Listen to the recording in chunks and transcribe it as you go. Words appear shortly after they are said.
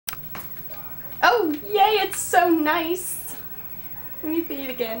Oh, yay, it's so nice. Let me see it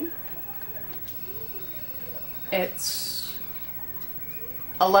again. It's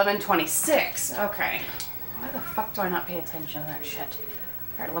 11:26. Okay. Why the fuck do I not pay attention to that shit?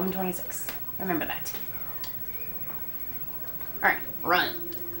 Alright, 11:26. Remember that. Alright, run.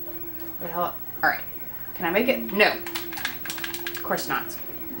 What the hell? Alright. Can I make it? No. Of course not.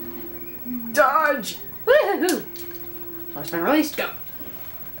 Dodge! Woohoo! Force been released. Go.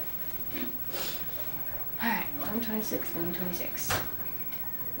 Alright, 11:26, 11:26.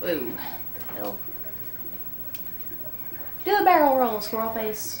 Whoa. What the hell? Do a barrel roll, squirrel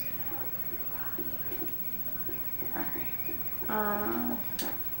face. Alright.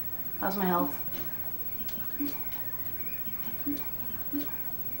 How's my health?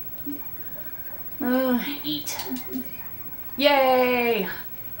 Eat. Yay!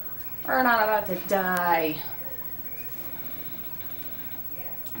 We're not about to die.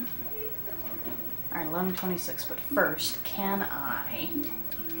 Alright, 11:26, but first, can I...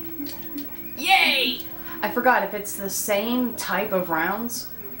 Yay! I forgot, if it's the same type of rounds,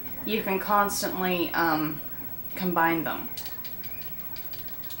 you can constantly, combine them.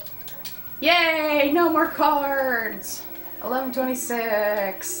 Yay! No more cards!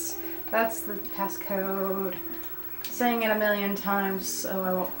 11:26. That's the passcode. Saying it a million times so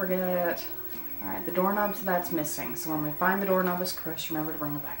I won't forget. Alright, the doorknob, so that's missing. So when we find the doorknob as Chris, remember to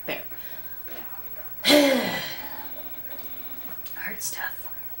bring it back there. Hard stuff.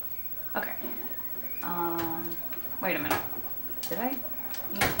 Okay. Wait a minute. Did I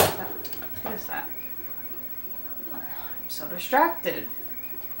use that? What is that? I'm so distracted.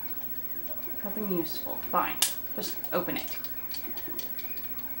 Nothing useful. Fine. Just open it.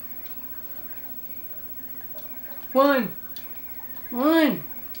 1,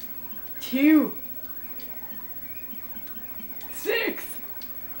 2, 6.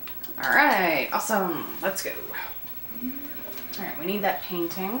 Alright, awesome. Let's go. Alright, we need that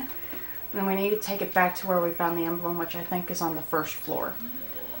painting. And then we need to take it back to where we found the emblem, which I think is on the first floor.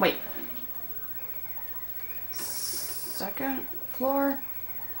 Wait. Second floor?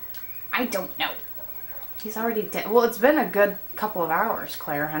 I don't know. He's already dead. Well, it's been a good couple of hours,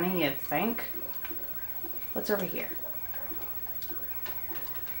 Claire, honey, you'd think. What's over here?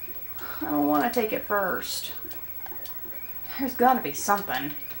 I don't want to take it first. There's got to be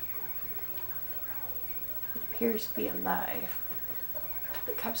something. It appears to be alive.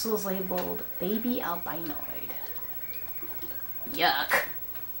 The capsule is labeled Baby Albinoid. Yuck.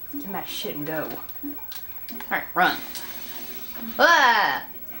 Give me that shit and go. Alright, run. Ah!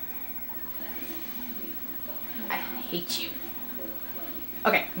 I hate you.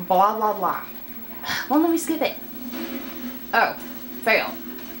 Okay, blah blah blah. Won't let me skip it. Oh, fail.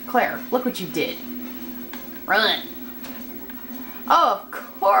 Claire, look what you did. Run. Oh, of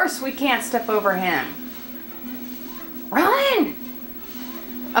course we can't step over him. Run!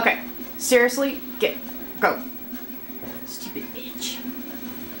 Okay, seriously, go. Stupid bitch.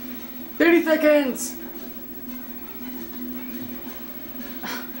 30 seconds!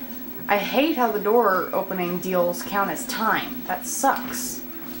 I hate how the door opening deals count as time. That sucks.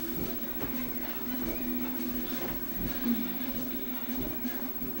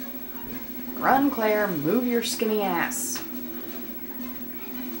 Run, Claire, move your skinny ass.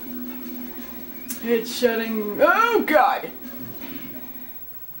 It's shutting. Oh, God!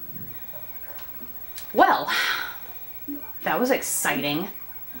 Well, that was exciting.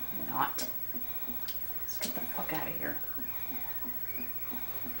 Not. Let's get the fuck out of here.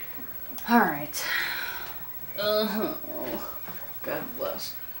 Alright. God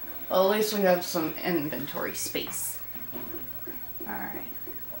bless. Well, at least we have some inventory space. Alright.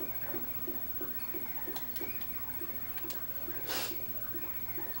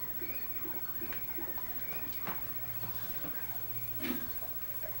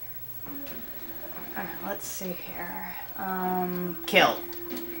 Let's see here. Kill.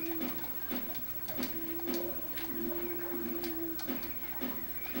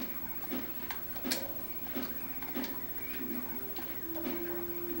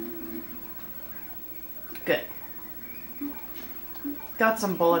 Good. Got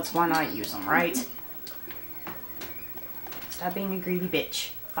some bullets, why not use them, right? Stop being a greedy bitch.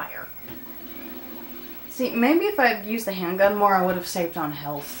 Fire. See, maybe if I'd used the handgun more, I would have saved on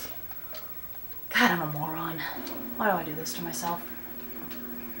health. God, I'm a moron. Why do I do this to myself?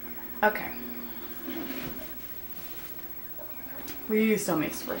 Okay. Please tell me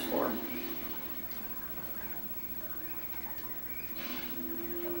it's the first floor.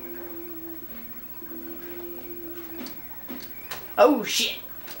 Oh, shit.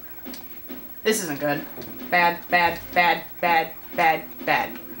 This isn't good. Bad, bad, bad, bad, bad,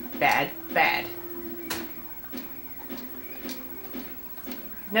 bad. Bad. Bad.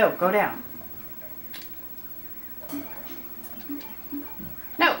 No, go down.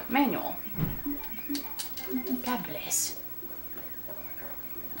 No, manual. God bless.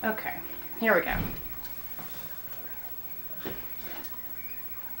 Okay, here we go.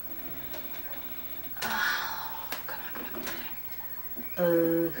 Oh, come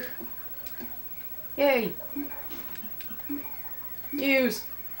on. Yay. Use.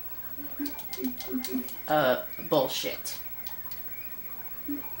 Bullshit.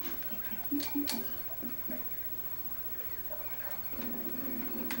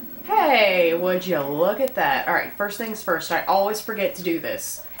 Hey, would you look at that? Alright, first things first, I always forget to do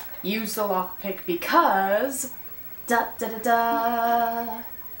this. Use the lockpick because... Da da da da.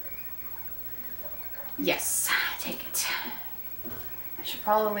 Yes, take it. I should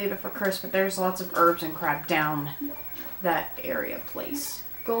probably leave it for Chris, but there's lots of herbs and crap down that area place.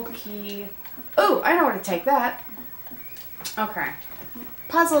 Gold key. Oh, I know where to take that. Okay.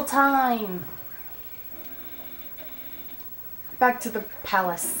 Puzzle time. Back to the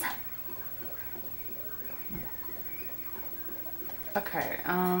palace. Okay,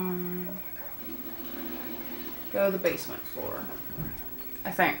 go to the basement floor.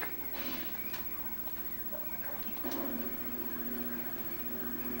 I think.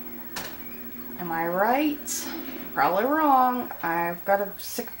 Am I right? Probably wrong. I've got a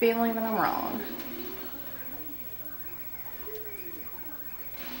sick feeling that I'm wrong.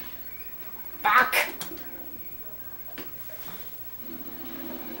 Fuck!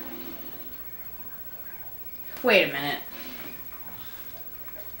 Wait a minute.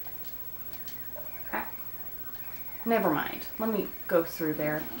 Never mind. Let me go through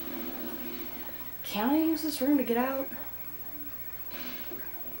there. Can I use this room to get out?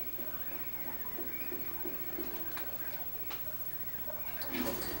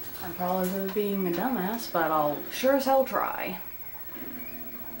 I'm probably being a dumbass, but I'll sure as hell try.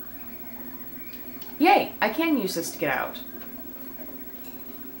 Yay! I can use this to get out.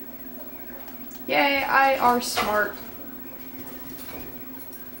 Yay, I are smart.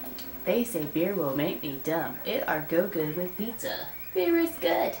 They say beer will make me dumb. It are go good with pizza. Beer is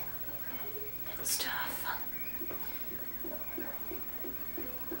good. And stuff.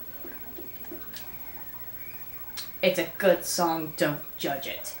 It's a good song, don't judge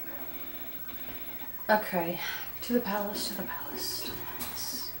it. Okay, to the palace, to the palace, to the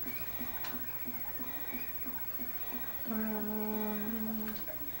palace.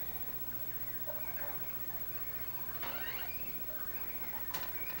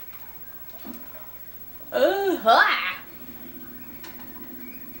 Ha!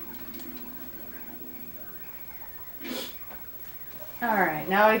 Alright,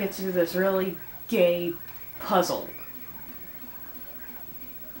 now I get to do this really gay puzzle.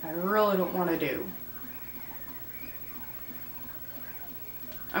 I really don't want to do.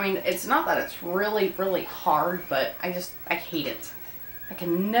 I mean, it's not that it's really, really hard, but I hate it. I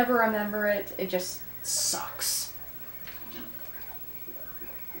can never remember it. It just sucks.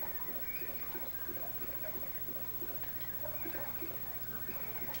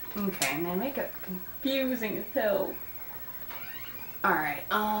 Okay, and they make it confusing as hell. Alright,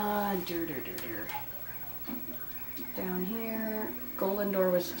 down here. Golden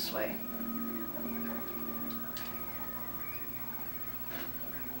door was this way.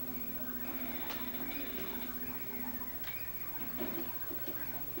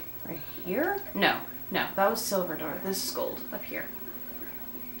 Right here? No, that was silver door. This is gold up here.